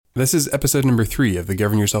This is episode number 3 of the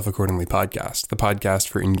Govern Yourself Accordingly podcast, the podcast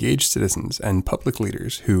for engaged citizens and public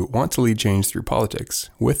leaders who want to lead change through politics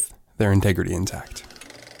with their integrity intact.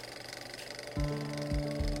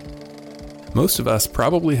 Most of us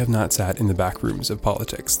probably have not sat in the back rooms of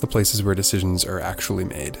politics, the places where decisions are actually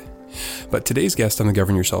made. But today's guest on the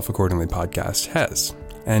Govern Yourself Accordingly podcast has.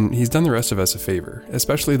 And he's done the rest of us a favor,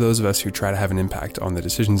 especially those of us who try to have an impact on the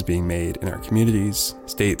decisions being made in our communities,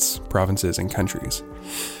 states, provinces, and countries.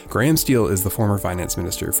 Graham Steele is the former finance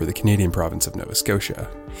minister for the Canadian province of Nova Scotia.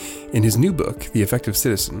 In his new book, The Effective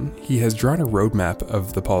Citizen, he has drawn a roadmap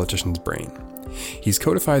of the politician's brain. He's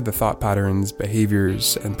codified the thought patterns,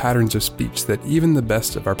 behaviors, and patterns of speech that even the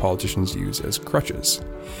best of our politicians use as crutches.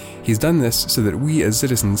 He's done this so that we as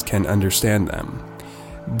citizens can understand them.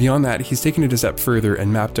 Beyond that, he's taken it a step further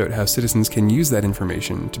and mapped out how citizens can use that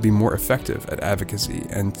information to be more effective at advocacy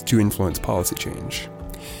and to influence policy change.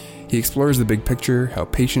 He explores the big picture, how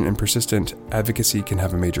patient and persistent advocacy can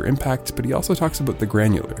have a major impact, but he also talks about the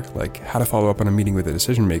granular, like how to follow up on a meeting with a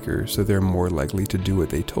decision maker so they're more likely to do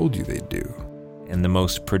what they told you they'd do. And the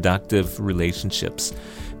most productive relationships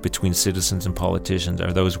between citizens and politicians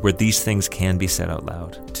are those where these things can be said out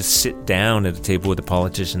loud. To sit down at a table with a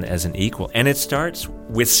politician as an equal. And it starts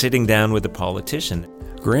with sitting down with a politician.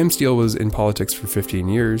 Graham Steele was in politics for 15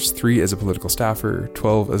 years, 3 as a political staffer,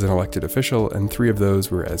 12 as an elected official, and 3 of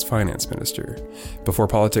those were as finance minister. Before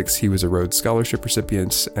politics, he was a Rhodes Scholarship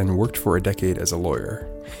recipient and worked for a decade as a lawyer.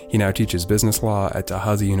 He now teaches business law at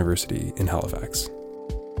Dalhousie University in Halifax.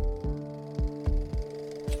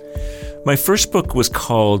 My first book was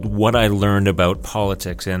called What I Learned About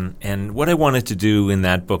Politics, and what I wanted to do in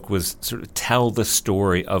that book was sort of tell the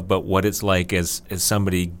story about what it's like as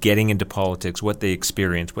somebody getting into politics, what they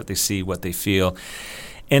experience, what they see, what they feel.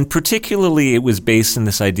 And particularly it was based on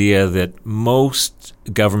this idea that most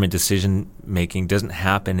government decision-making doesn't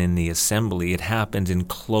happen in the assembly. It happens in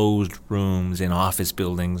closed rooms, in office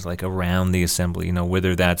buildings, like around the assembly,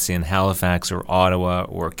 whether that's in Halifax or Ottawa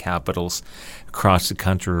or capitals across the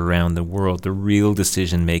country or around the world. The real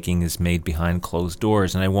decision-making is made behind closed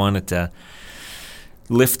doors. And I wanted to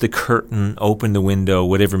lift the curtain, open the window,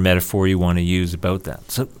 whatever metaphor you want to use about that.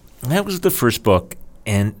 So that was the first book.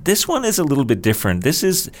 And this one is a little bit different. This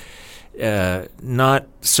is not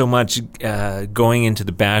so much going into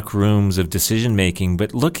the back rooms of decision-making,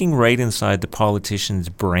 but looking right inside the politician's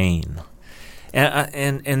brain.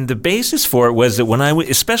 And the basis for it was that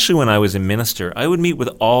especially when I was a minister, I would meet with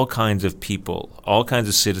all kinds of people, all kinds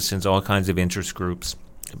of citizens, all kinds of interest groups,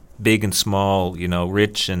 big and small,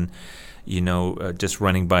 rich and, just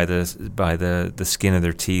running by the skin of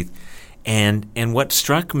their teeth. And what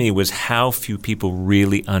struck me was how few people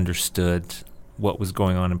really understood what was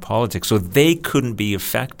going on in politics. So they couldn't be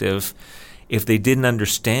effective if they didn't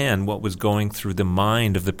understand what was going through the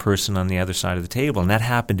mind of the person on the other side of the table. And that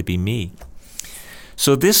happened to be me.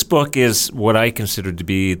 So this book is what I consider to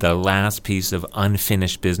be the last piece of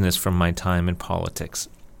unfinished business from my time in politics.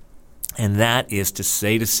 And that is to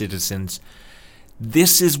say to citizens,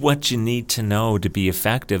 this is what you need to know to be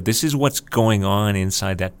effective. This is what's going on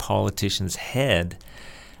inside that politician's head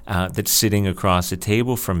that's sitting across the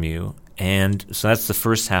table from you. And so that's the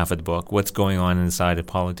first half of the book, what's going on inside a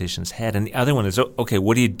politician's head. And the other one is, okay,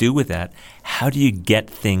 what do you do with that? How do you get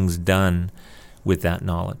things done with that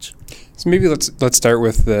knowledge? So maybe let's start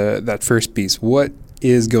with that first piece. What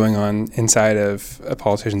is going on inside of a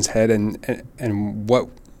politician's head, and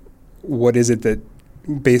what is it that,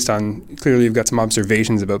 based on, clearly you've got some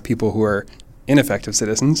observations about people who are ineffective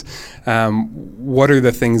citizens, what are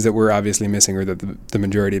the things that we're obviously missing, or that the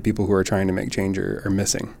majority of people who are trying to make change are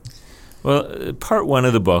missing? Well, part 1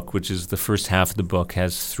 of the book, which is the first half of the book,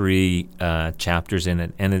 has 3 chapters in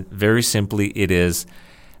it. And very simply, it is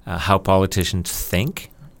how politicians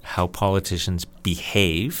think, how politicians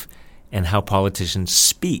behave, and how politicians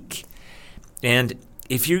speak. And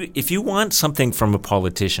if you want something from a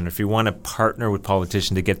politician, or if you want to partner with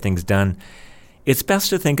politicians to get things done, it's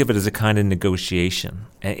best to think of it as a kind of negotiation.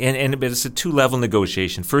 But it's a 2-level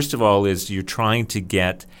negotiation. First of all is you're trying to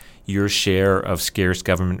get your share of scarce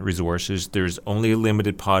government resources. There's only a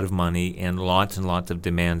limited pot of money and lots of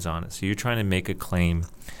demands on it. So you're trying to make a claim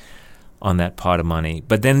on that pot of money.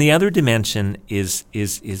 But then the other dimension is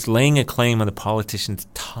laying a claim on the politician's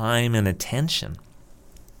time and attention.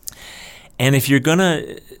 And if you're going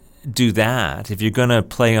to do that, if you're going to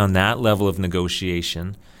play on that level of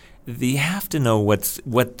negotiation, you have to know what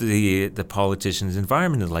the politician's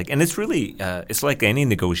environment is like. And it's really, it's like any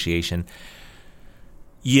negotiation.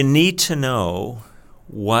 You need to know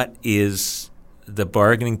what is the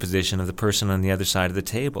bargaining position of the person on the other side of the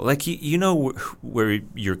table. Like, you know where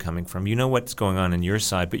you're coming from. You know what's going on your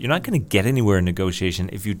side, but you're not going to get anywhere in negotiation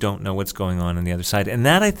if you don't know what's going on the other side. And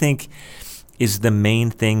that, I think, is the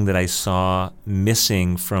main thing that I saw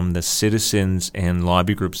missing from the citizens and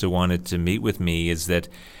lobby groups that wanted to meet with me, is that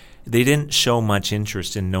they didn't show much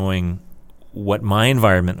interest in knowing what my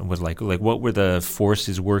environment was like what were the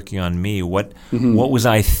forces working on me, what was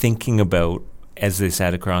I thinking about as they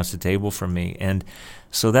sat across the table from me. And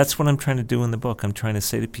so that's what I'm trying to do in the book. I'm trying to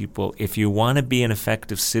say to people, if you want to be an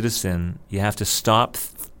effective citizen, you have to stop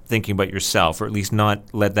thinking about yourself, or at least not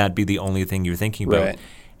let that be the only thing you're thinking about. Right.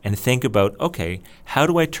 And think about, okay, how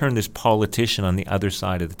do I turn this politician on the other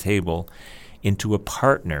side of the table into a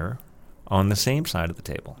partner on the same side of the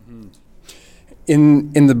table?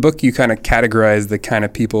 In the book, you kind of categorize the kind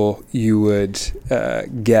of people you would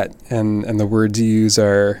get, and the words you use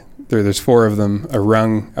are, there's 4 of them: a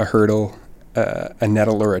rung, a hurdle, a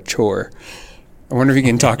nettle, or a chore. I wonder if you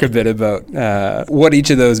can talk a bit about what each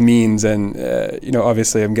of those means. And,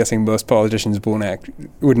 obviously I'm guessing most politicians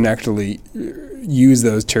wouldn't actually use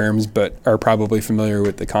those terms, but are probably familiar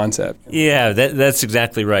with the concept. Yeah, that's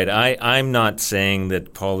exactly right. I'm not saying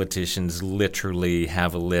that politicians literally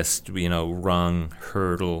have a list, rung,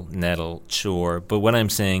 hurdle, nettle, chore. But what I'm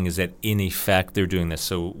saying is that in effect they're doing this.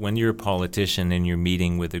 So when you're a politician and you're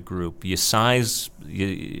meeting with a group, you size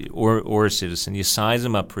or a citizen, you size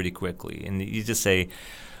them up pretty quickly, and you just say,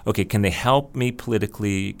 okay, can they help me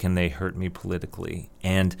politically? Can they hurt me politically?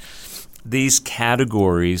 And these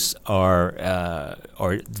categories are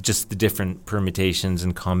just the different permutations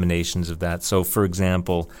and combinations of that. So, for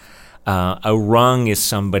example, a rung is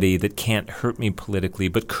somebody that can't hurt me politically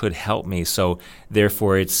but could help me. So,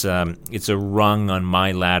 therefore, it's a rung on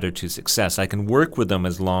my ladder to success. I can work with them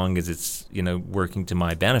as long as it's working to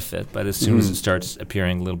my benefit. But as soon as it starts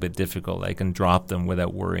appearing a little bit difficult, I can drop them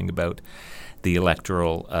without worrying about the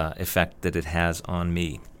electoral effect that it has on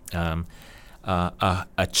me.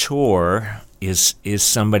 A chore is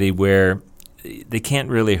somebody where they can't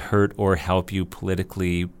really hurt or help you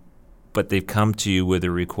politically, but they've come to you with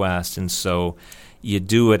a request, and so you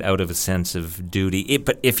do it out of a sense of duty.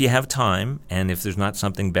 But if you have time, and if there's not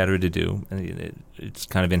something better to do, it's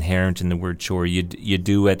kind of inherent in the word chore. You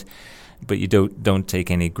do it, but you don't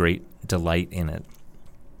take any great delight in it.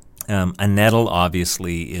 A nettle,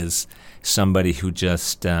 obviously, is somebody who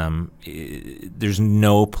just there's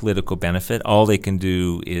no political benefit. All they can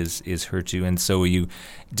do is hurt you. And so you,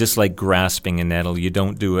 just like grasping a nettle, you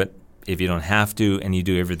don't do it if you don't have to, and you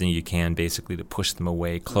do everything you can basically to push them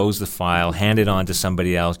away, close the file, hand it on to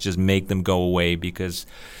somebody else, just make them go away, because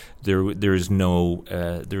there's no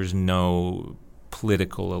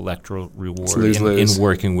political electoral reward in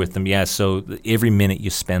working with them. Yeah, so every minute you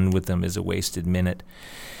spend with them is a wasted minute.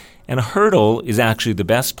 And a hurdle is actually the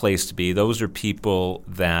best place to be. Those are people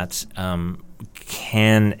that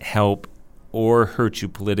can help or hurt you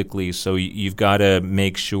politically, so you've got to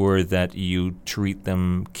make sure that you treat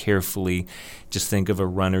them carefully. Just think of a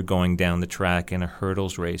runner going down the track in a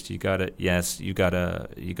hurdles race. You gotta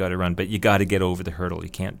run, but you got to get over the hurdle.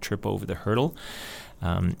 You can't trip over the hurdle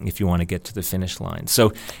if you want to get to the finish line.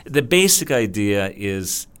 So the basic idea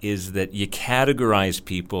is that you categorize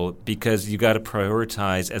people because you got to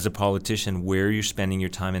prioritize as a politician where you're spending your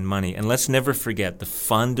time and money. And let's never forget, the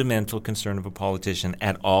fundamental concern of a politician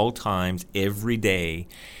at all times, every day,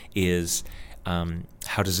 is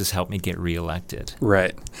how does this help me get reelected?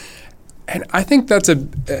 Right. And I think that's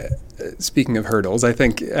speaking of hurdles, I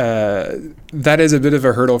think that is a bit of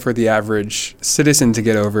a hurdle for the average citizen to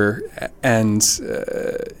get over, and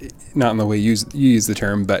not in the way you use the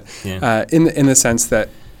term, but in the sense that,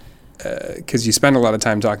 because you spend a lot of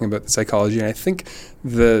time talking about the psychology, and I think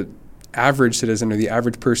the average citizen or the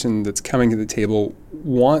average person that's coming to the table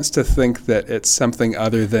wants to think that it's something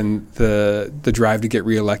other than the drive to get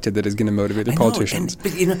reelected that is going to motivate the politicians.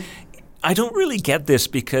 But I don't really get this,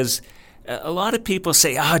 because a lot of people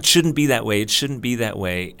say, it shouldn't be that way, it shouldn't be that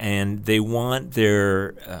way, and they want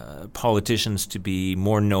their politicians to be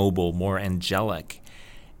more noble, more angelic.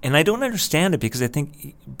 And I don't understand it, because I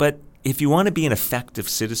think, but if you want to be an effective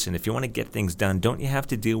citizen, if you want to get things done, don't you have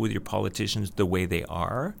to deal with your politicians the way they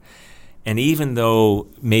are? And even though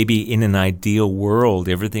maybe in an ideal world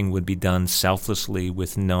everything would be done selflessly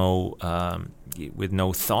with no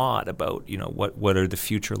thought about what are the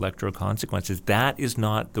future electoral consequences, that is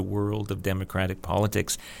not the world of democratic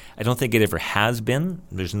politics. I don't think it ever has been.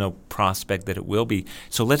 There's no prospect that it will be.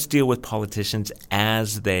 So let's deal with politicians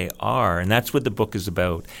as they are, and that's what the book is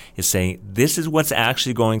about, is saying this is what's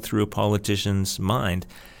actually going through a politician's mind.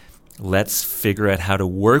 Let's figure out how to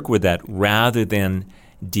work with that, rather than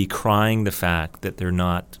decrying the fact that they're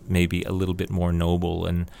not maybe a little bit more noble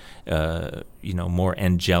and more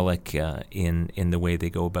angelic in the way they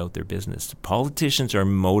go about their business. Politicians are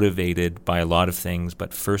motivated by a lot of things,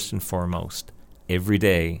 but first and foremost, every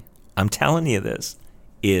day, I'm telling you this,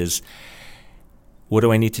 is what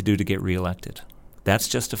do I need to do to get reelected? That's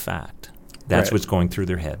just a fact. That's right. What's going through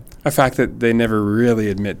their head. A fact that they never really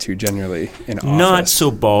admit to generally in office. Not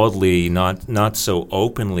so baldly, not so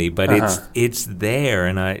openly, but it's there.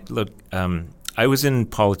 And I was in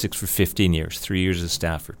politics for 15 years, 3 years as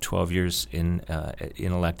staffer, 12 years in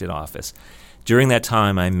elected office. During that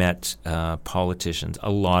time, I met politicians,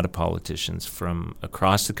 a lot of politicians from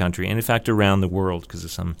across the country, and in fact around the world, because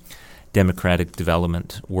of some democratic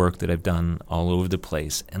development work that I've done all over the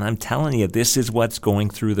place. And I'm telling you, this is what's going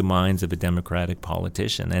through the minds of a democratic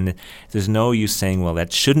politician. And there's no use saying, well,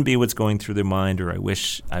 that shouldn't be what's going through their mind, or I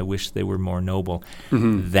wish they were more noble.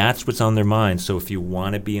 Mm-hmm. That's what's on their mind. So if you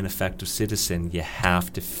want to be an effective citizen, you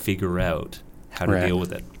have to figure out how to deal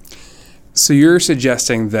with it. So you're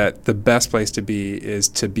suggesting that the best place to be is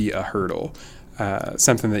to be a hurdle,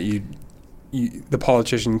 something that the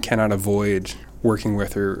politician cannot avoid working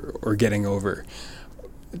with or getting over.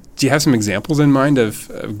 Do you have some examples in mind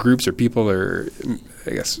of groups or people or, I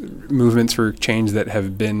guess, movements for change that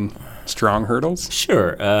have been strong hurdles?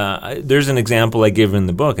 Sure. There's an example I give in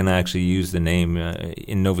the book, and I actually use the name.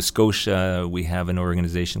 In Nova Scotia, we have an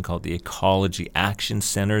organization called the Ecology Action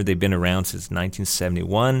Centre. They've been around since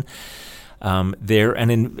 1971. They're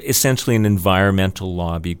essentially an environmental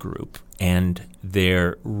lobby group, and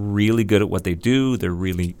they're really good at what they do. They're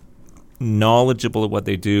really knowledgeable at what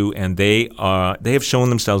they do, and they have shown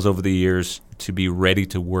themselves over the years to be ready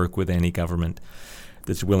to work with any government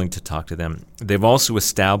that's willing to talk to them. They've also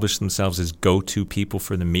established themselves as go-to people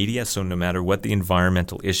for the media, so no matter what the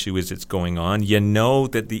environmental issue is that's going on, you know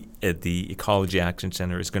that the Ecology Action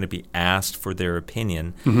Centre is going to be asked for their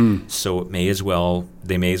opinion, so they may as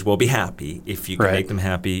well be happy if you can make them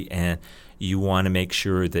happy, and you want to make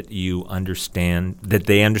sure that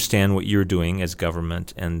they understand what you're doing as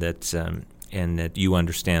government, and that you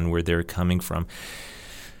understand where they're coming from.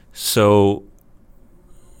 So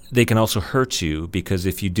they can also hurt you, because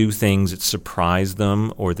if you do things that surprise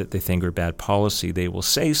them or that they think are bad policy, they will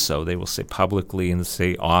say so. They will say publicly, and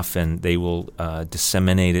say often. They will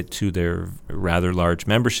disseminate it to their rather large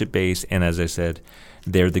membership base. And as I said,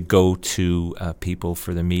 they're the go-to people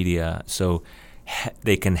for the media. So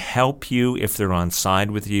they can help you if they're on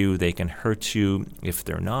side with you. They can hurt you if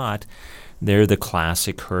they're not. They're the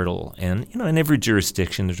classic hurdle. And, in every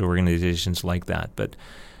jurisdiction there's organizations like that. But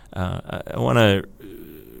I want to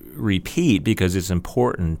repeat, because it's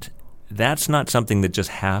important, that's not something that just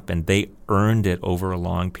happened. They earned it over a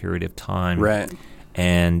long period of time. Right.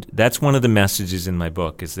 And that's one of the messages in my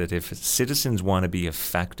book, is that if citizens want to be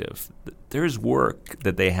effective, there's work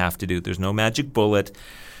that they have to do. There's no magic bullet.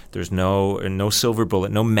 There's no silver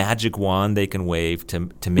bullet, no magic wand they can wave to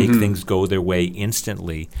make things go their way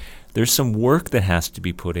instantly. There's some work that has to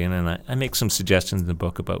be put in, and I make some suggestions in the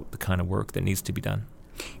book about the kind of work that needs to be done.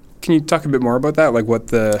 Can you talk a bit more about that, like what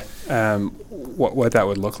the what that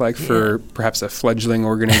would look like for perhaps a fledgling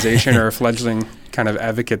organization or a fledgling kind of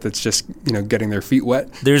advocate that's just getting their feet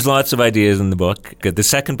wet? There's lots of ideas in the book. The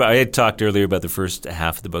second part, I had talked earlier about the first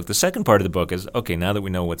half of the book. The second part of the book is, okay, now that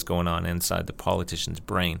we know what's going on inside the politician's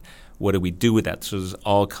brain, what do we do with that? So there's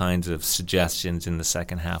all kinds of suggestions in the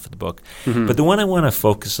second half of the book. But the one I want to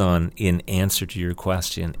focus on in answer to your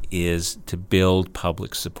question is to build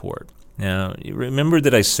public support. Now, you remember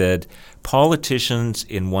that I said politicians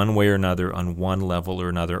in one way or another, on one level or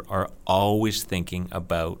another, are always thinking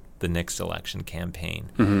about the next election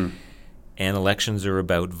campaign. And elections are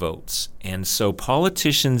about votes. And so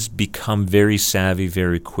politicians become very savvy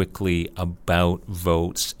very quickly about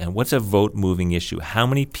votes. And what's a vote-moving issue? How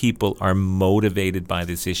many people are motivated by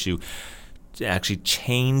this issue to actually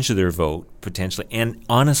change their vote, potentially? And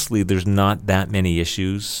honestly, there's not that many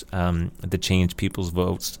issues that change people's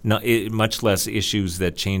votes, much less issues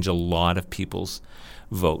that change a lot of people's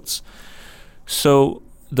votes. So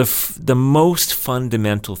the most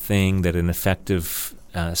fundamental thing that an effective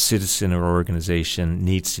citizen or organization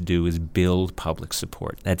needs to do is build public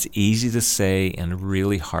support. That's easy to say and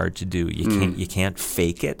really hard to do. You can't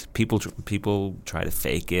fake it. People try to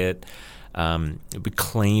fake it.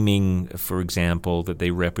 Claiming, for example, that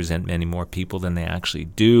they represent many more people than they actually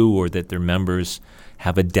do, or that their members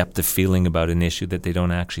have a depth of feeling about an issue that they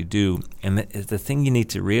don't actually do. And the thing you need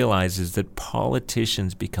to realize is that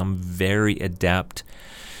politicians become very adept.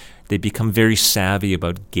 They become very savvy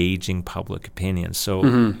about gauging public opinion.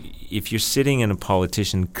 So if you're sitting in a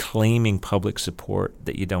politician claiming public support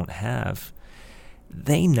that you don't have,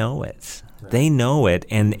 they know it. They know it,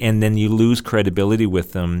 and then you lose credibility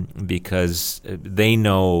with them because they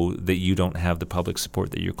know that you don't have the public support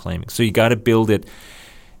that you're claiming. So you got to build it,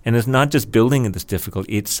 and it's not just building it that's difficult,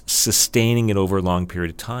 it's sustaining it over a long period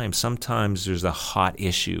of time. Sometimes there's a hot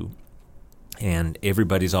issue, and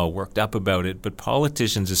everybody's all worked up about it, but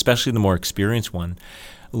politicians, especially the more experienced one,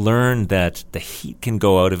 learn that the heat can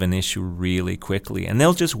go out of an issue really quickly, and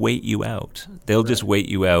they'll just wait you out. They'll just wait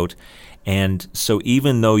you out. And so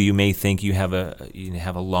even though you may think you have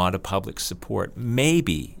a lot of public support,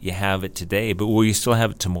 maybe you have it today, but will you still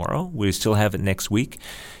have it tomorrow? Will you still have it next week?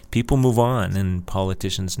 People move on, and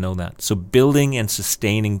politicians know that. So building and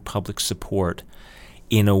sustaining public support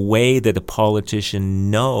in a way that a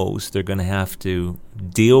politician knows they're going to have to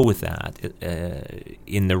deal with that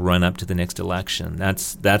in the run-up to the next election,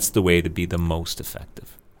 that's the way to be the most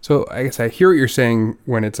effective. So I guess I hear what you're saying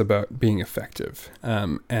when it's about being effective.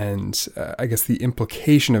 And I guess the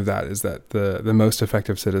implication of that is that the most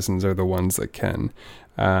effective citizens are the ones that can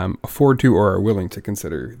afford to or are willing to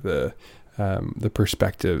consider the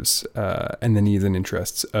perspectives and the needs and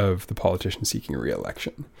interests of the politician seeking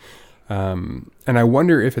re-election. And I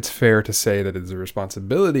wonder if it's fair to say that it's a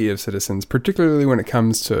responsibility of citizens, particularly when it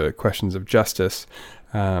comes to questions of justice,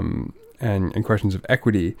 and questions of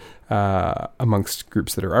equity amongst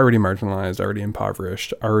groups that are already marginalized, already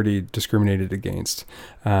impoverished, already discriminated against.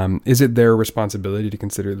 Is it their responsibility to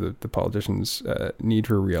consider the politicians' need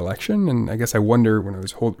for re-election? And I guess I wonder, when I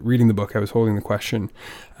was reading the book, I was holding the question,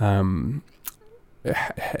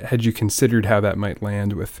 had you considered how that might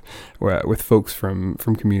land with folks from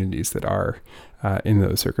communities that are in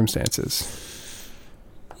those circumstances?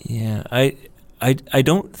 Yeah, I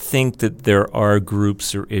don't think that there are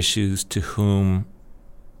groups or issues to whom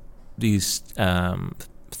these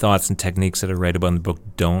thoughts and techniques that I write about in the book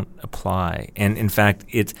don't apply. And in fact,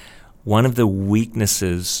 it's one of the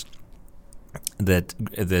weaknesses that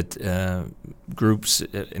groups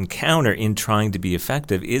encounter in trying to be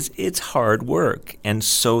effective is it's hard work. And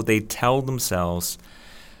so they tell themselves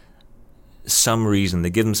some reason, they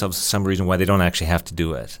give themselves some reason why they don't actually have to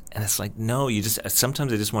do it. And it's like, no,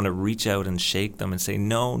 sometimes I just want to reach out and shake them and say,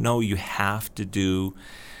 no, you have to do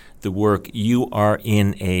the work. You are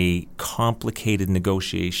in a complicated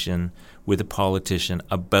negotiation with a politician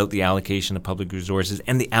about the allocation of public resources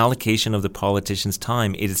and the allocation of the politician's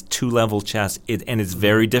time. It is two-level chess, and it's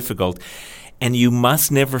very difficult. And you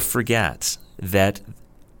must never forget that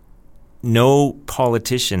no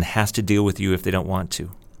politician has to deal with you if they don't want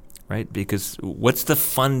to. Right? Because what's the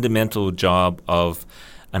fundamental job of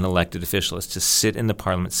an elected official? Is to sit in the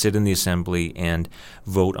parliament, sit in the assembly, and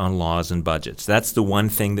vote on laws and budgets. That's the one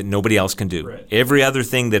thing that nobody else can do. Right. Every other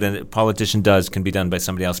thing that a politician does can be done by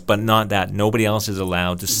somebody else, but not that. Nobody else is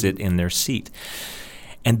allowed to sit in their seat.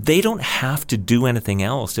 And they don't have to do anything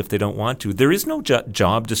else if they don't want to. There is no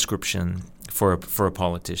job description for a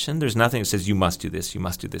politician. There's nothing that says you must do this, you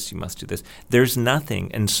must do this, you must do this. There's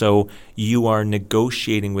nothing. And so you are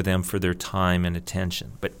negotiating with them for their time and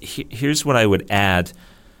attention. But here's what I would add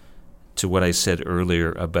to what I said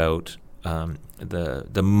earlier about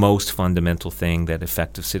the most fundamental thing that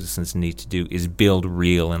effective citizens need to do is build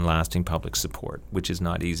real and lasting public support, which is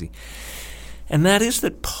not easy. And that is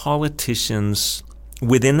that politicians,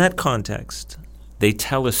 within that context, they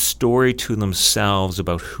tell a story to themselves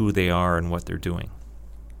about who they are and what they're doing.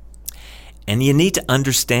 And you need to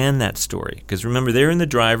understand that story, because remember, they're in the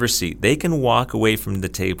driver's seat. They can walk away from the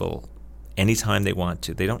table anytime they want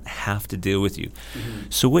to. They don't have to deal with you.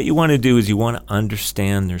 Mm-hmm. So what you want to do is you want to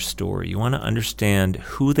understand their story. You want to understand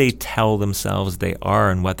who they tell themselves they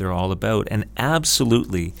are and what they're all about. And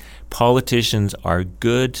absolutely, politicians are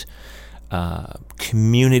good,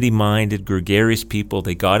 community-minded, gregarious people.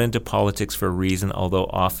 They got into politics for a reason, although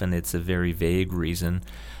often it's a very vague reason.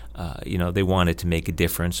 They wanted to make a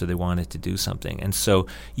difference or they wanted to do something. And so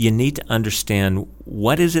you need to understand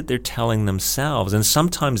what is it they're telling themselves. And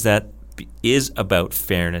sometimes that is about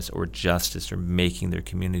fairness or justice or making their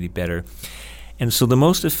community better. And so the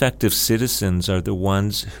most effective citizens are the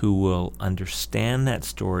ones who will understand that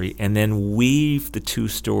story and then weave the two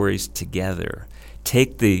stories together.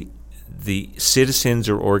 Take the citizens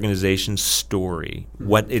or organization's story,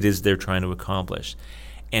 what it is they're trying to accomplish,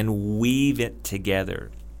 and weave it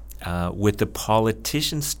together with the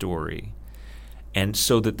politician's story, and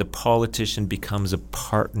so that the politician becomes a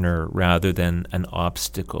partner rather than an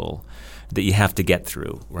obstacle that you have to get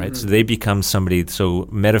through, right? Mm-hmm. So they become somebody, so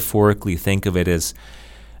metaphorically think of it as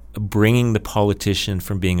bringing the politician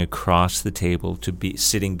from being across the table to be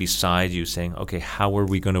sitting beside you saying, okay, how are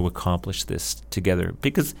we going to accomplish this together?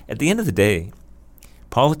 Because at the end of the day,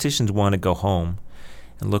 politicians want to go home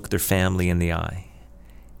and look their family in the eye.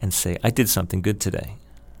 and say, I did something good today,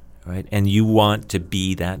 right? And you want to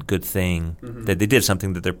be that good thing that they did,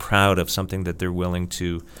 something that they're proud of, something that they're willing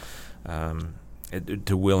to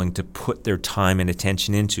put their time and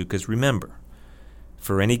attention into. Because remember,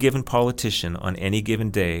 for any given politician on any given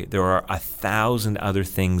day, there are 1,000 other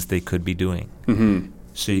things they could be doing.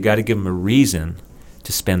 So you got to give them a reason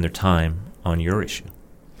to spend their time on your issue.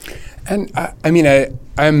 And I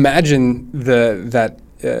imagine that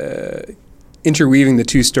interweaving the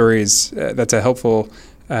two stories, that's a helpful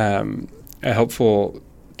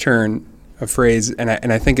turn of phrase, and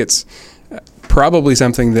I think it's probably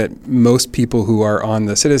something that most people who are on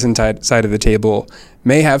the citizen side of the table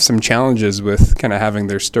may have some challenges with, kind of having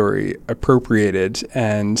their story appropriated.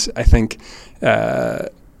 And I think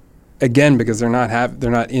again, because they're not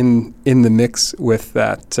in the mix with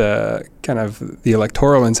that kind of the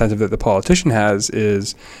electoral incentive that the politician has,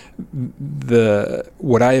 is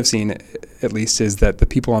what I have seen at least is that the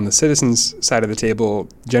people on the citizens side of the table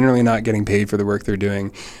generally not getting paid for the work they're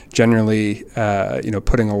doing, generally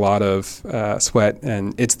putting a lot of sweat,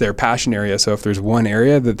 and it's their passion area. So if there's one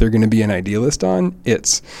area that they're going to be an idealist on,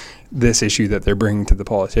 it's this issue that they're bringing to the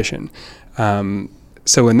politician.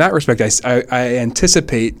 So in that respect, I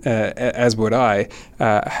anticipate, as would I,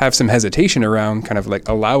 have some hesitation around kind of like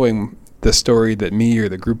allowing the story that me or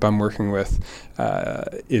the group I'm working with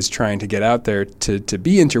is trying to get out there to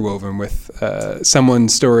be interwoven with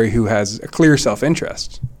someone's story who has a clear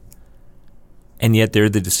self-interest. And yet they're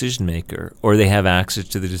the decision maker, or they have access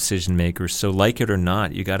to the decision maker. So like it or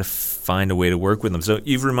not, you got to find a way to work with them. So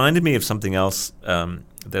you've reminded me of something else that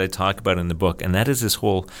I talk about in the book, and that is this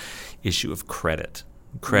whole issue of credit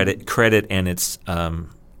and its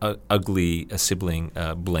ugly sibling,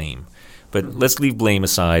 blame. But let's leave blame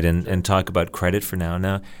aside and talk about credit for now.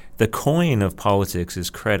 Now, the coin of politics is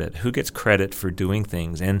credit. Who gets credit for doing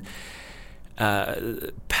things? And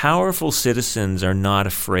powerful citizens are not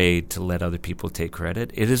afraid to let other people take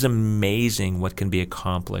credit. It is amazing what can be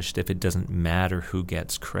accomplished if it doesn't matter who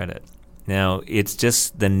gets credit. Now, it's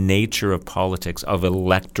just the nature of politics, of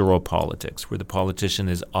electoral politics, where the politician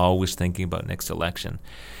is always thinking about next election.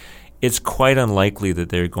 It's quite unlikely that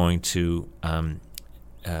they're going to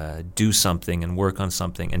do something and work on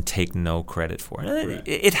something and take no credit for it. Right.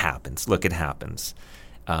 It happens. Look, it happens.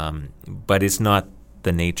 But it's not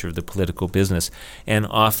the nature of the political business. And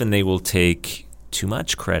often they will take too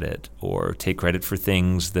much credit or take credit for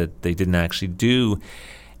things that they didn't actually do.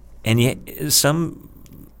 And yet some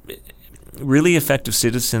really effective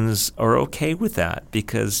citizens are okay with that,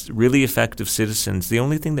 because really effective citizens, the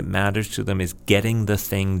only thing that matters to them is getting the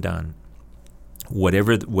thing done.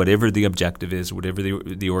 Whatever the objective is, whatever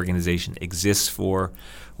the organization exists for,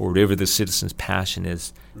 or whatever the citizen's passion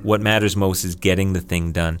is, what matters most is getting the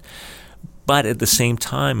thing done. But at the same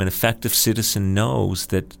time, an effective citizen knows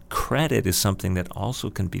that credit is something that also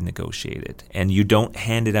can be negotiated, and you don't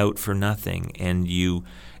hand it out for nothing, and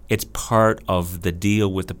it's part of the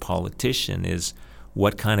deal with the politician is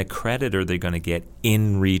what kind of credit are they going to get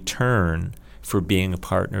in return for being a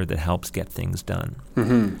partner that helps get things done.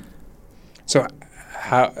 Mm-hmm. So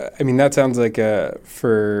that sounds like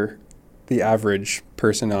for the average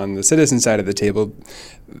person on the citizen side of the table,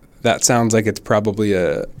 that sounds like it's probably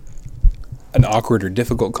an awkward or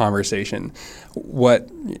difficult conversation.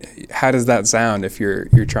 How does that sound if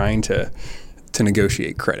you're trying to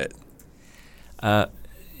negotiate credit?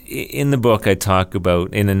 In the book, I talk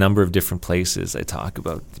about, in a number of different places, I talk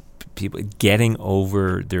about people getting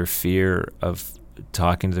over their fear of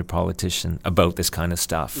talking to their politician about this kind of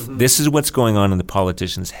stuff. Mm-hmm. This is what's going on in the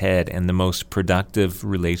politician's head, and the most productive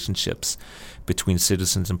relationships between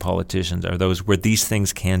citizens and politicians are those where these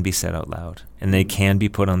things can be said out loud and they can be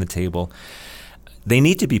put on the table. They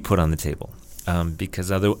need to be put on the table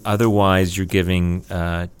because otherwise you're giving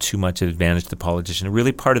too much advantage to the politician. And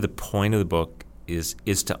really part of the point of the book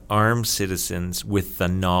is to arm citizens with the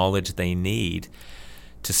knowledge they need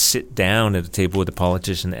to sit down at a table with a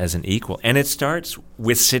politician as an equal. And it starts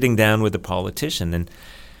with sitting down with a politician. And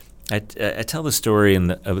I tell the story in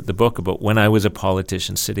the book about when I was a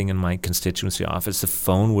politician sitting in my constituency office, the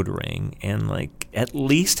phone would ring, and like at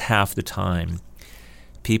least half the time,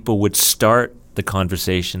 people would start the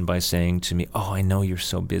conversation by saying to me, "Oh, I know you're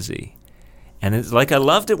so busy." And it's like I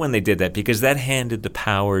loved it when they did that, because that handed the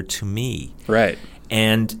power to me. Right.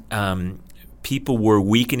 And people were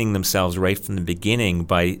weakening themselves right from the beginning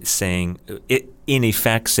by saying, in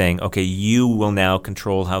effect saying, okay, you will now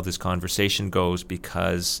control how this conversation goes,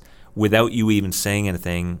 because without you even saying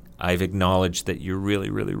anything, I've acknowledged that you're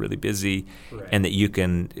really, really, really busy, right, and that you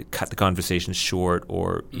can cut the conversation short,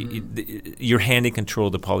 or you're handing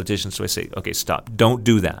control to the politician. So I say, okay, stop. Don't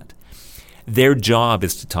do that. Their job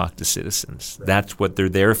is to talk to citizens. Right. That's what they're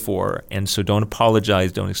there for. And so don't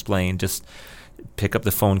apologize, don't explain. Just pick up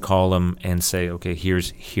the phone, call them, and say, okay,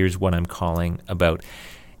 here's what I'm calling about.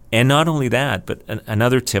 And not only that, but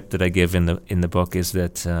another tip that I give in the book is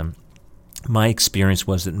that my experience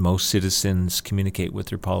was that most citizens communicate with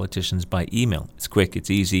their politicians by email. It's quick, it's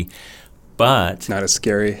easy, but not as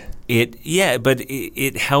scary.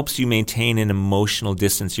 It helps you maintain an emotional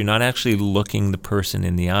distance. You're not actually looking the person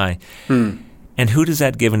in the eye. And who does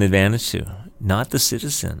that give an advantage to? Not the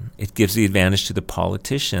citizen. It gives the advantage to the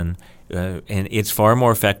politician. And it's far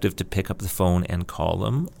more effective to pick up the phone and call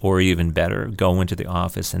them, or even better, go into the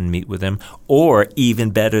office and meet with them, or even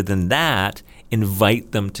better than that,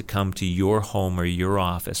 invite them to come to your home or your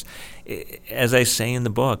office. As I say in the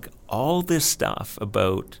book, all this stuff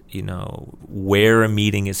about, where a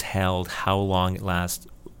meeting is held, how long it lasts,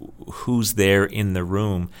 who's there in the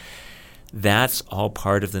room, that's all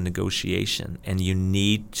part of the negotiation, and you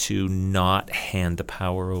need to not hand the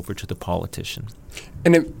power over to the politician.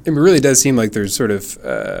 And it really does seem like there's sort of,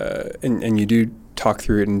 and you do talk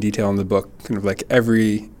through it in detail in the book, kind of like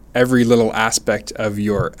every little aspect of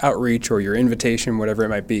your outreach or your invitation, whatever it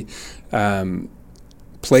might be,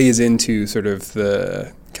 plays into sort of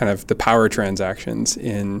the kind of the power transactions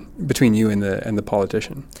in between you and the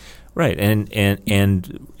politician. Right,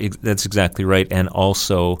 and that's exactly right. And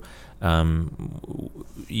also,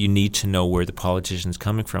 you need to know where the politician's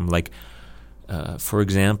coming from. Like, for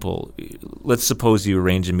example, let's suppose you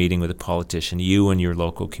arrange a meeting with a politician. You and your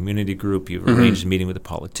local community group, you've arranged a meeting with a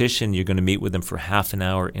politician. You're going to meet with them for half an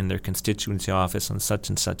hour in their constituency office on such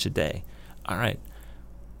and such a day. All right.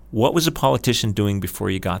 What was the politician doing before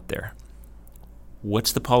you got there?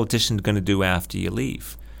 What's the politician going to do after you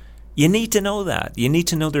leave? You need to know that. You need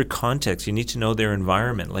to know their context. You need to know their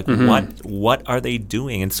environment. Like, what are they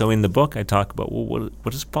doing? And so in the book, I talk about, well,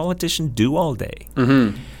 what does a politician do all day?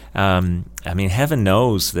 I mean, heaven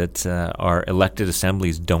knows that our elected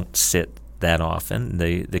assemblies don't sit that often.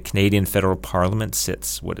 The Canadian federal parliament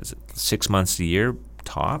sits, 6 months a year,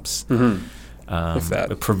 tops.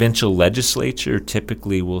 A provincial legislature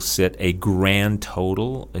typically will sit a grand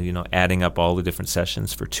total, adding up all the different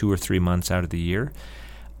sessions for 2 or 3 months out of the year.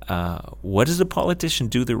 What does a politician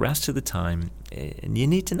do the rest of the time? And you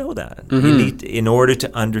need to know that. You need, in order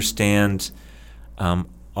to understand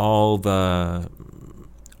all the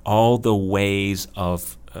ways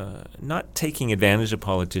of not taking advantage of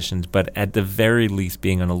politicians, but at the very least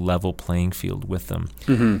being on a level playing field with them.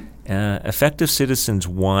 Effective citizens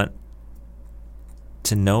want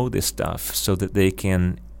to know this stuff so that they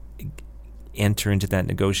can enter into that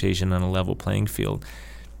negotiation on a level playing field.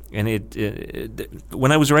 And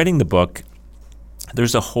when I was writing the book,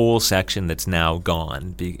 there's a whole section that's now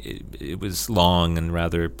gone. It was long and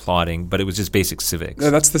rather plodding, but it was just basic civics.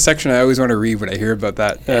 No, that's the section I always want to read when I hear about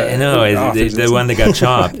that. I know, the one that got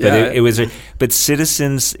chopped. But but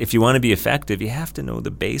citizens, if you want to be effective, you have to know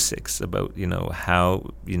the basics about how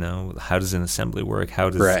does an assembly work? How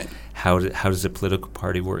does a political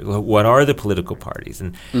party work? What are the political parties?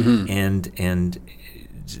 And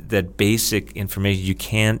that basic information, you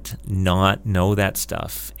can't not know that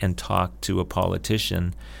stuff and talk to a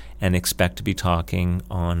politician and expect to be talking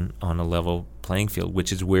on a level playing field,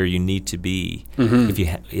 which is where you need to be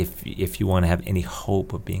if you want to have any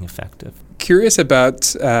hope of being effective. Curious about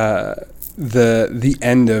the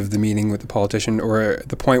end of the meeting with the politician, or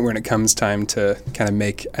the point when it comes time to kind of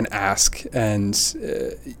make an ask. And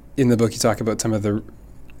in the book you talk about some of the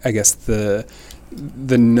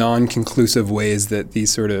non-conclusive ways that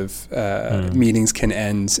these sort of meetings can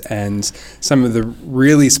end, and some of the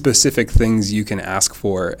really specific things you can ask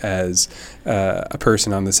for as a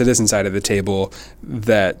person on the citizen side of the table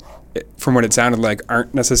that, from what it sounded like,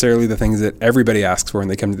 aren't necessarily the things that everybody asks for when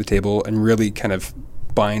they come to the table, and really kind of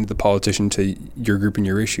bind the politician to your group and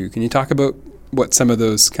your issue. Can you talk about what some of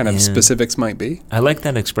those kind of specifics might be? I like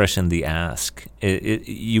that expression, the ask.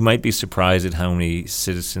 You might be surprised at how many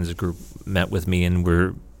citizens a group met with me and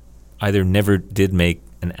were either never did make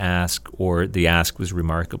an ask, or the ask was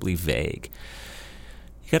remarkably vague.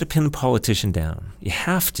 You got to pin the politician down. You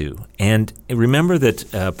have to. And remember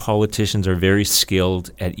that politicians are very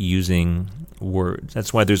skilled at using words.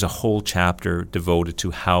 That's why there's a whole chapter devoted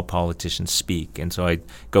to how politicians speak. And so I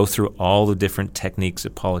go through all the different techniques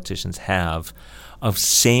that politicians have of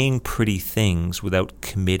saying pretty things without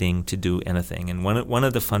committing to do anything. And one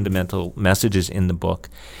of the fundamental messages in the book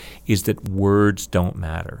is that words don't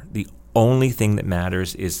matter. The only thing that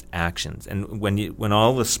matters is actions. And when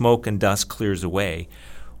all the smoke and dust clears away,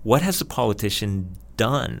 what has the politician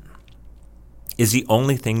done is the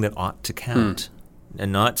only thing that ought to count.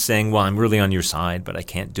 and not saying, well, I'm really on your side, but I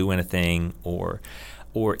can't do anything, or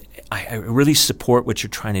I really support what you're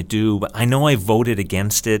trying to do, but I know I voted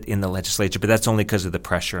against it in the legislature, but that's only because of the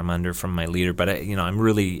pressure I'm under from my leader. But I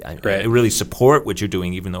really support what you're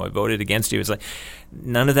doing, even though I voted against you. It's like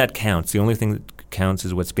none of that counts. The only thing that counts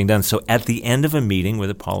is what's being done. So at the end of a meeting with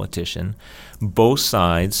a politician, both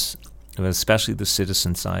sides, especially the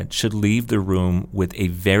citizen side, should leave the room with a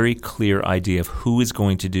very clear idea of who is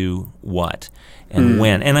going to do what and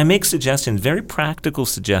when. And I make suggestions, very practical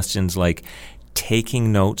suggestions, like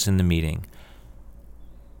taking notes in the meeting.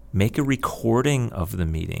 Make a recording of the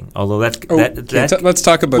meeting. Although let's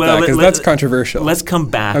talk about that, because that's controversial. Let's come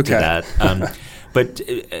back to that. But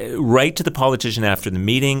write to the politician after the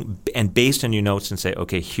meeting, and based on your notes, and say,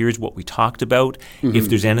 okay, here's what we talked about. If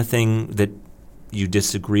there's anything that you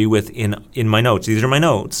disagree with in my notes, these are my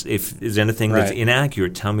notes. If there's anything that's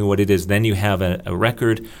inaccurate, tell me what it is. Then you have a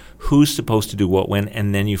record, who's supposed to do what when,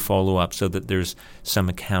 and then you follow up so that there's some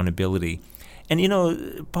accountability.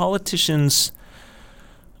 And, politicians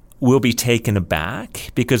will be taken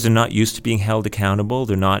aback because they're not used to being held accountable.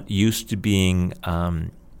 They're not used to being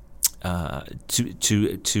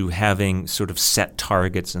to having sort of set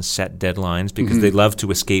targets and set deadlines, because they love to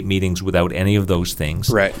escape meetings without any of those things.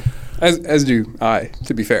 Right. As do I,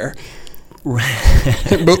 to be fair.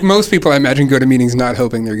 But most people, I imagine, go to meetings not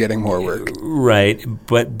hoping they're getting more work. Right,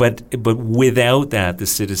 but without that, the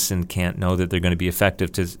citizen can't know that they're going to be effective.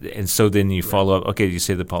 And so then you follow up. Okay, you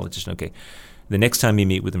say to the politician, okay, the next time you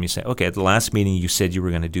meet with them, you say, okay, at the last meeting you said you were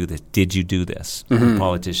going to do this. Did you do this? The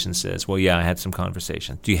politician says, well, yeah, I had some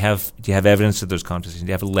conversations. Do you have evidence of those conversations? Do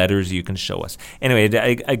you have letters you can show us? Anyway,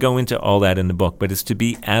 I go into all that in the book, but it's to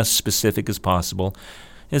be as specific as possible.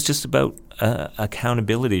 It's just about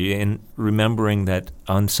accountability and remembering that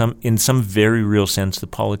in some very real sense, the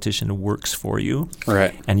politician works for you.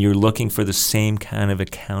 Right. And you're looking for the same kind of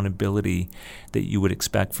accountability that you would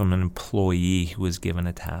expect from an employee who is given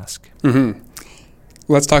a task.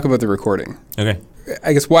 Let's talk about the recording. Okay.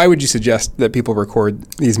 I guess, why would you suggest that people record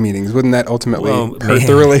these meetings? Wouldn't that ultimately hurt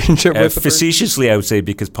the relationship with the facetiously, I would say,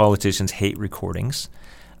 because politicians hate recordings.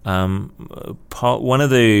 One of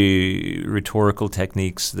the rhetorical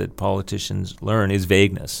techniques that politicians learn is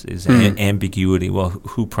vagueness, is ambiguity. Well,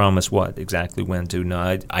 who promised what exactly when to?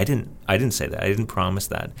 No, I didn't say that. I didn't promise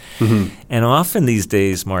that. And often these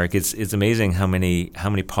days, Mark, it's amazing how many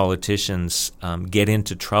politicians get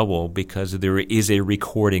into trouble because there is a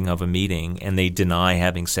recording of a meeting and they deny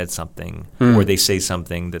having said something, or they say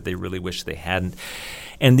something that they really wish they hadn't.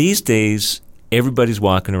 And these days, everybody's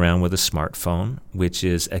walking around with a smartphone, which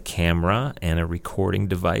is a camera and a recording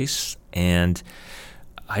device. And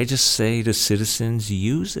I just say to citizens,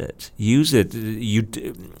 use it. Use it.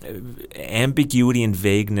 Ambiguity and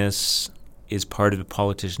vagueness is part of the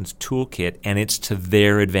politician's toolkit, and it's to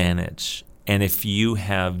their advantage. And if you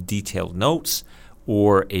have detailed notes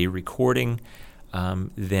or a recording,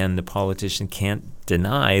 then the politician can't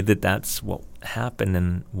deny that that's what happened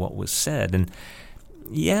and what was said. And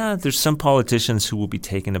yeah, there's some politicians who will be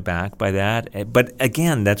taken aback by that. But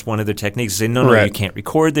again, that's one of their techniques. They say, no, you can't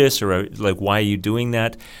record this, or like, why are you doing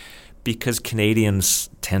that? Because Canadians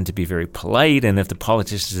tend to be very polite, and if the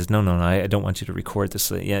politician says, no, I don't want you to record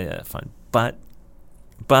this, yeah, fine. But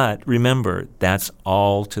remember, that's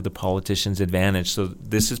all to the politician's advantage. So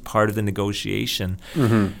this is part of the negotiation,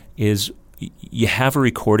 is you have a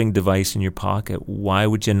recording device in your pocket. Why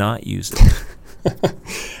would you not use it?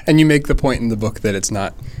 And you make the point in the book that it's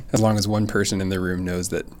not, as long as one person in the room knows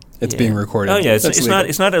that it's being recorded. Oh yeah,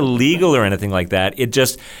 it's not illegal or anything like that.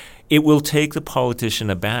 It will take the politician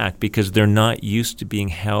aback because they're not used to being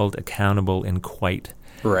held accountable in quite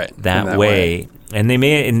that way. And they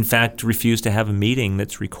may, in fact, refuse to have a meeting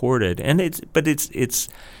that's recorded. And it's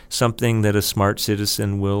something that a smart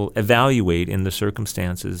citizen will evaluate in the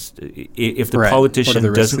circumstances. If the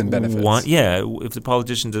politician doesn't want, if the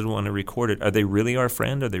politician doesn't want to record it, are they really our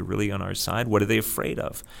friend? Are they really on our side? What are they afraid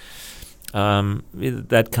of?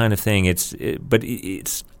 That kind of thing. But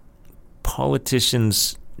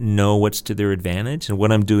politicians know what's to their advantage, and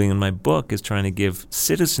what I'm doing in my book is trying to give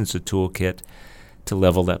citizens a toolkit to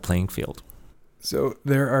level that playing field. So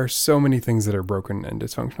there are so many things that are broken and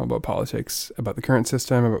dysfunctional about politics, about the current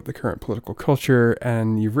system, about the current political culture,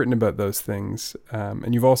 and you've written about those things.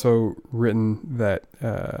 And you've also written that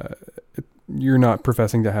you're not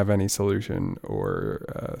professing to have any solution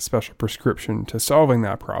or special prescription to solving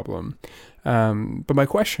that problem. But my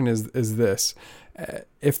question is this.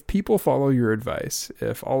 If people follow your advice,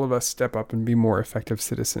 if all of us step up and be more effective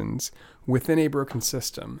citizens within a broken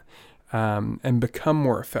system, and become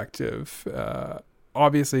more effective,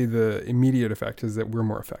 obviously the immediate effect is that we're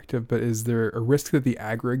more effective, but is there a risk that the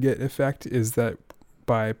aggregate effect is that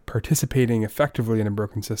by participating effectively in a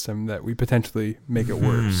broken system that we potentially make it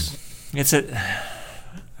worse?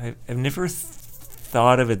 I've never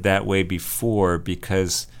thought of it that way before,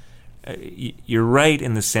 because you're right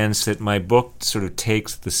in the sense that my book sort of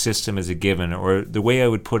takes the system as a given, or the way I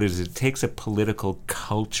would put it is it takes a political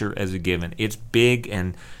culture as a given. It's big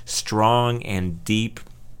and strong and deep,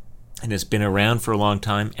 and it's been around for a long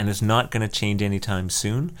time, and it's not going to change anytime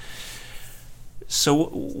soon. So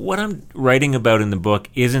what I'm writing about in the book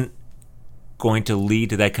isn't going to lead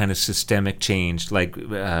to that kind of systemic change, like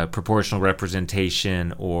proportional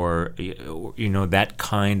representation or that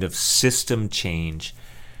kind of system change.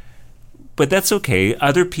 But that's okay.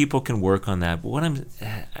 Other people can work on that. But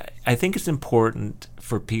I think it's important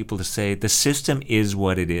for people to say the system is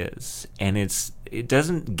what it is, and it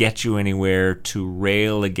doesn't get you anywhere to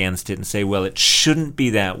rail against it and say, well, it shouldn't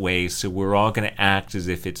be that way, so we're all going to act as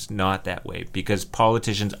if it's not that way, because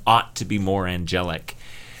politicians ought to be more angelic.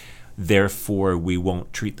 Therefore, we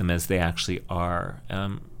won't treat them as they actually are.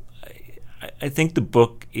 I think the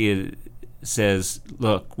book says,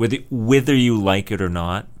 look, whether you like it or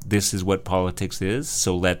not, this is what politics is,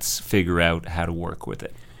 so let's figure out how to work with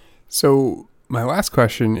it. So my last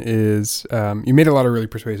question is, you made a lot of really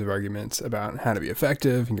persuasive arguments about how to be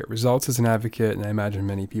effective and get results as an advocate, and I imagine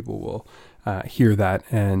many people will hear that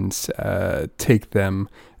and take them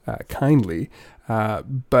kindly.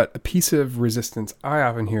 But a piece of resistance I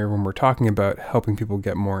often hear when we're talking about helping people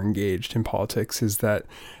get more engaged in politics is that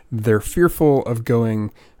they're fearful of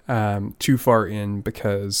going too far in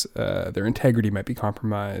because their integrity might be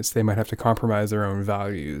compromised. They might have to compromise their own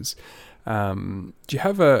values. Do you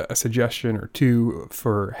have a suggestion or two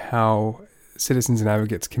for how citizens and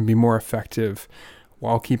advocates can be more effective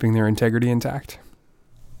while keeping their integrity intact?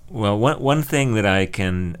 Well, one thing that I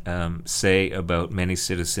can say about many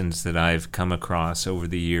citizens that I've come across over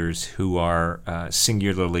the years who are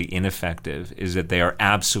singularly ineffective is that they are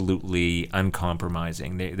absolutely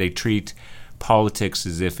uncompromising. They treat politics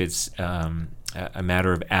as if it's a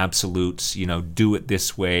matter of absolutes, do it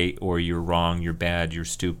this way or you're wrong, you're bad, you're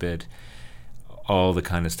stupid, all the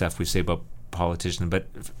kind of stuff we say about politicians. But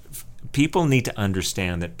people need to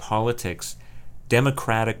understand that politics,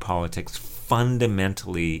 democratic politics,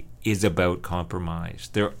 fundamentally is about compromise.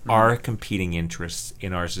 There are competing interests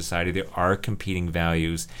in our society. There are competing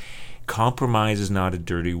values. Compromise is not a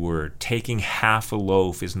dirty word. Taking half a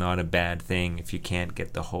loaf is not a bad thing if you can't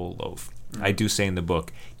get the whole loaf. I do say in the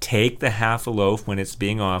book, take the half a loaf when it's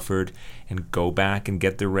being offered and go back and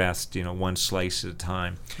get the rest, one slice at a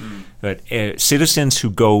time. But citizens who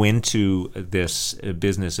go into this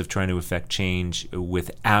business of trying to affect change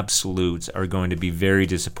with absolutes are going to be very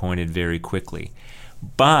disappointed very quickly.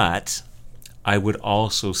 But I would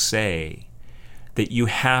also say that you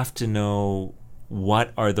have to know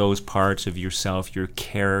what are those parts of yourself, your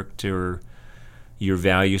character, your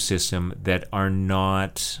value system that are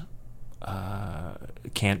not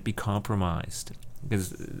can't be compromised. Because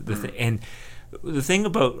the thing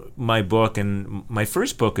about my book and my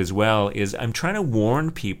first book as well is I'm trying to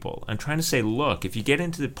warn people. I'm trying to say, look, if you get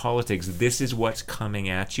into the politics, this is what's coming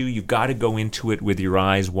at you. You've got to go into it with your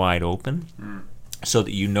eyes wide open so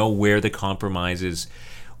that you know where the compromises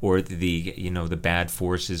or the bad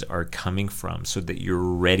forces are coming from, so that you're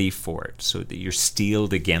ready for it, so that you're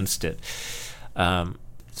steeled against it.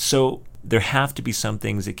 So there have to be some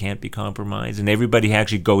things that can't be compromised, and everybody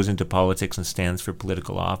actually goes into politics and stands for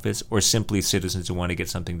political office, or simply citizens who want to get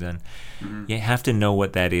something done. You have to know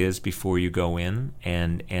what that is before you go in,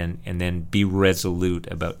 and then be resolute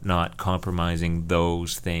about not compromising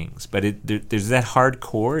those things. But there's that hard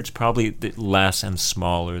core. It's probably less and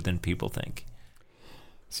smaller than people think.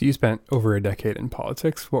 So you spent over a decade in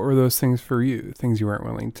politics. What were those things for you, things you weren't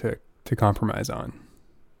willing to compromise on?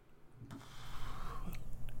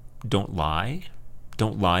 Don't lie.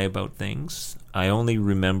 Don't lie about things. I only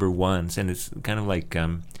remember once, and it's kind of like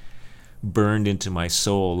burned into my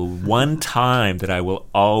soul. One time that I will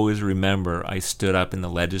always remember, I stood up in the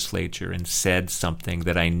legislature and said something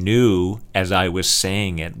that I knew as I was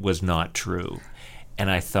saying it was not true.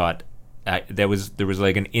 And I thought, there was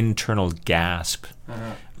like an internal gasp.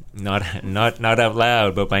 Not out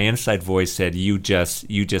loud, but my inside voice said, "You just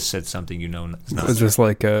said something it's not." Was this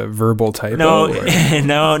like a verbal typo?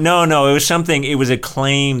 No, no. It was something. It was a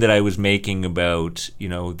claim that I was making about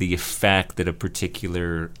the effect that a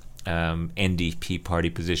particular NDP party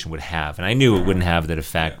position would have, and I knew it wouldn't have that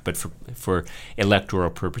effect, but for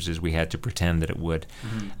electoral purposes, we had to pretend that it would.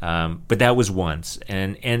 But that was once,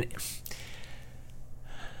 and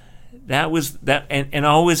that was that, and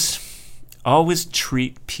always. always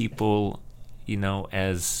treat people,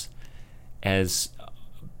 as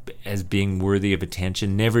being worthy of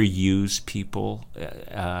attention. Never use people,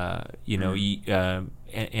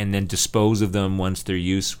 and then dispose of them once their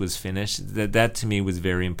use was finished. That to me was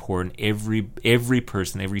very important. Every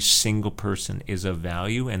person, every single person is of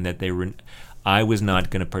value, and that I was not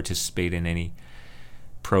going to participate in any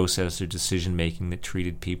process or decision making that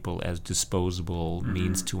treated people as disposable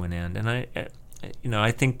means to an end. And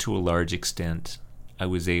I think to a large extent I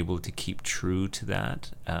was able to keep true to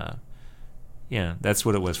that. That's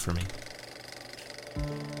what it was for me.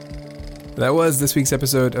 That was this week's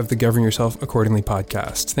episode of the Govern Yourself Accordingly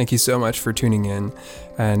podcast. Thank you so much for tuning in.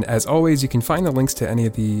 And as always, you can find the links to any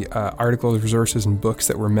of the articles, resources, and books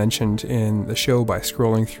that were mentioned in the show by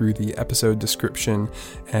scrolling through the episode description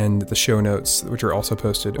and the show notes, which are also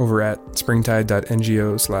posted over at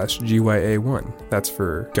springtide.ngo/GYA1. That's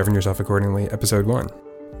for Govern Yourself Accordingly, episode 1.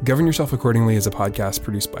 Govern Yourself Accordingly is a podcast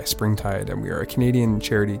produced by Springtide, and we are a Canadian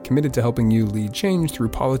charity committed to helping you lead change through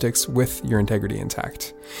politics with your integrity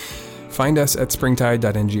intact. Find us at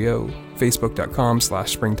springtide.ngo,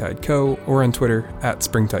 facebook.com/springtideco, or on Twitter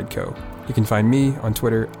 @springtideco. You can find me on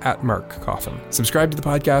Twitter @MarkCoffin. Subscribe to the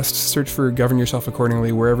podcast, search for Govern Yourself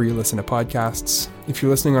Accordingly wherever you listen to podcasts. If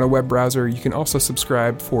you're listening on a web browser, you can also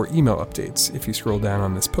subscribe for email updates if you scroll down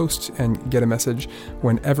on this post and get a message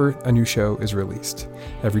whenever a new show is released,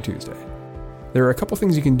 every Tuesday. There are a couple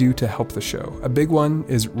things you can do to help the show. A big one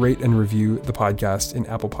is rate and review the podcast in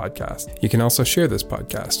Apple Podcasts. You can also share this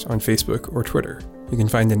podcast on Facebook or Twitter. You can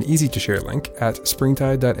find an easy-to-share link at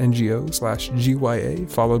springtide.ngo/GYA,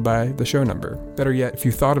 followed by the show number. Better yet, if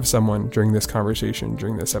you thought of someone during this conversation,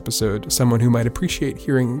 during this episode, someone who might appreciate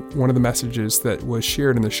hearing one of the messages that was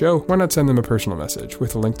shared in the show, why not send them a personal message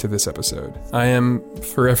with a link to this episode? I am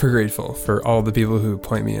forever grateful for all the people who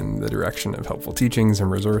point me in the direction of helpful teachings and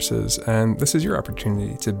resources, and this is your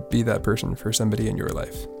opportunity to be that person for somebody in your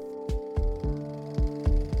life.